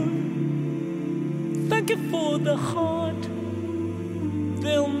you for the heart.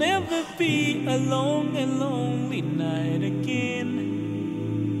 There'll never be a long and lonely night again.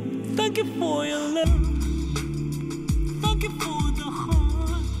 Thank you for your love. Thank you for the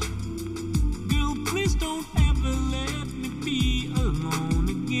heart. Girl, please don't ever let me be alone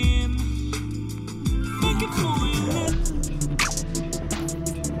again. Thank you for your love.